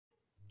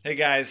Hey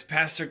guys,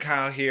 Pastor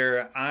Kyle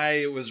here.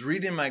 I was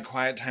reading my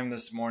quiet time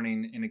this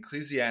morning in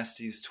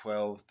Ecclesiastes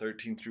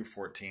 12:13 through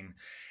 14,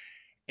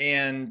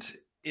 and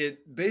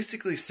it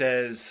basically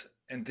says,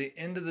 at the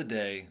end of the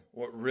day,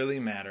 what really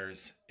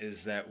matters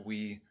is that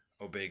we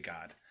obey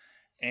God.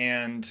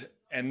 And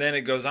then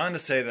it goes on to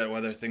say that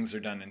whether things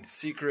are done in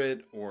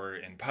secret or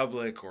in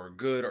public or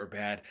good or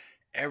bad,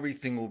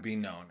 everything will be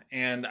known.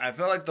 And I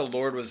felt like the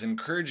Lord was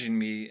encouraging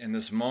me in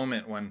this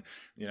moment when,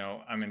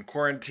 I'm in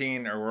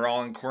quarantine, or we're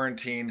all in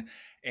quarantine,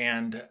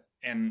 and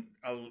I'm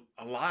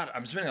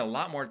spending a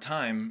lot more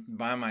time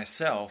by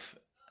myself.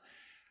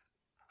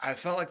 I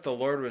felt like the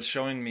Lord was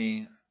showing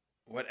me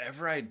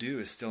whatever I do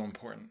is still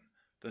important.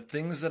 The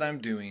things that I'm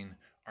doing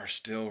are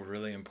still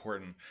really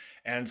important.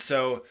 And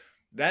so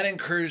that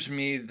encouraged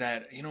me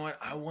that, you know what,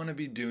 I want to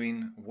be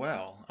doing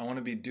well. I want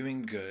to be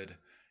doing good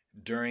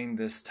during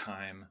this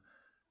time,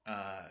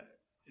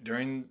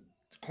 during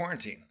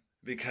quarantine,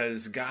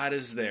 because God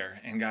is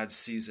there and God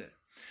sees it.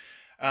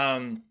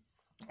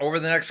 Over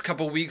the next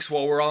couple weeks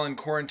while we're all in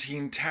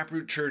quarantine,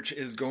 Taproot Church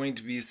is going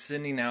to be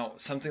sending out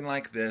something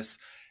like this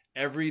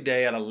every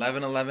day at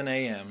 11:11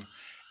 a.m.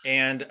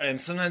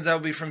 And sometimes that will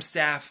be from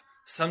staff,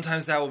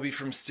 sometimes that will be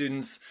from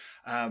students,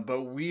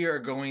 but we are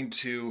going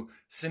to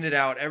send it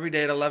out every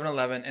day at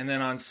 11:11, and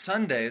then on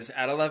Sundays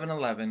at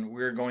 11:11,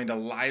 we're going to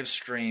live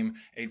stream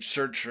a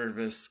church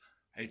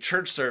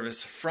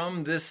service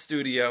from this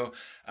studio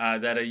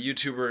that a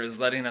YouTuber is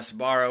letting us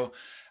borrow,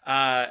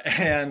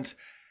 and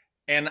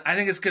I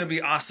think it's going to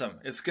be awesome.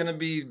 It's going to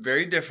be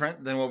very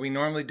different than what we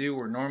normally do.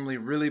 We're normally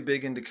really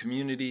big into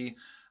community,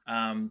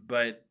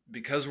 but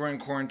because we're in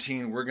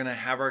quarantine, we're going to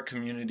have our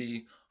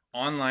community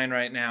online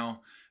right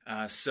now.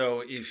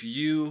 So if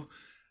you,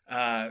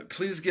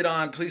 please get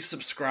on, please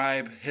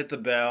subscribe, hit the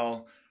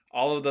bell,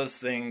 all of those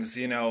things,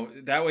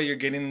 that way you're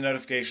getting the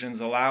notifications.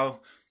 Allow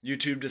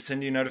YouTube to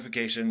send you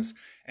notifications.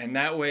 And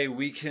that way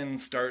we can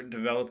start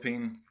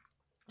developing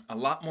a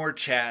lot more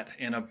chat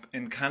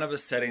in kind of a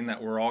setting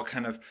that we're all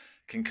kind of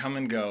can come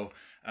and go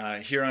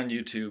here on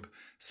YouTube.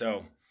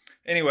 So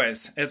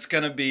anyways, it's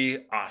going to be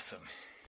awesome.